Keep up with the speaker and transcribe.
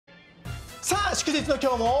さあ祝日の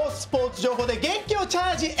今日もスポーツ情報で元気をチ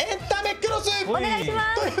ャージエンタメクロスお願いし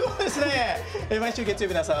ます。ということでですね、毎週月曜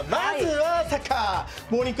日皆さん、まずはサッカ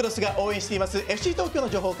ー、モーニングクロスが応援しています FC 東京の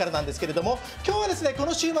情報からなんですけれども、今日はですねこ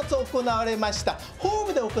の週末行われましたホー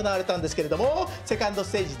ムで行われたんですけれども、セカンド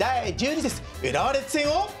ステージ第12節浦和レッズ戦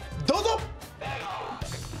をどうぞ。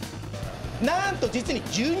なんと実に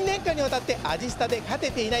12年間にわたってアジスタで勝て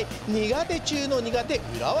ていない苦手中の苦手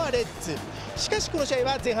浦和レッズ。しかしこの試合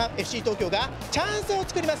は前半 FC 東京がチャンスを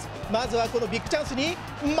作ります。まずはこのビッグチャンスに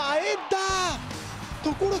前田、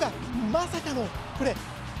ところがまさかのこれ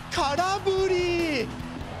空振り。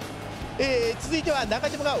続いては中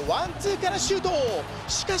島がワンツーからシュート。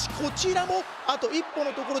しかしこちらもあと一歩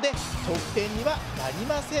のところで得点にはなり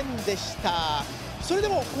ませんでした。それで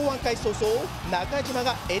も後半開始早々、中島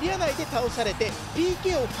がエリア内で倒されて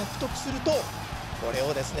PK を獲得すると、これ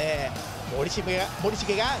をですね森重が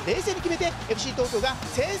冷静に決めて FC 東京が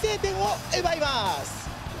先制点を奪いま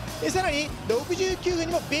す。さらに69分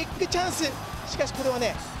にもビッグチャンス。しかしこれは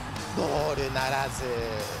ねゴールならず。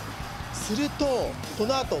するとこ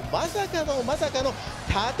の後まさかの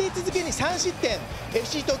立て続けに3失点。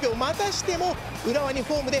 FC 東京またしても浦和に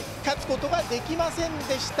ホームで勝つことができません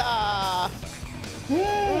でした。苦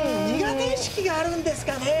手意識があるんです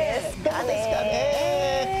かね。どうですか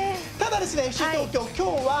ね。ただですね FC 東京、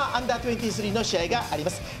今日はアンダー23の試合がありま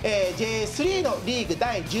す。J3 のリーグ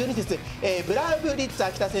第12節、ブラウブリッツ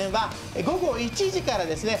秋田戦は午後1時から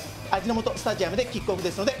ですね味の素スタジアムでキックオフで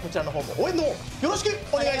すので、こちらの方も応援の方よろしく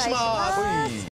お願いします。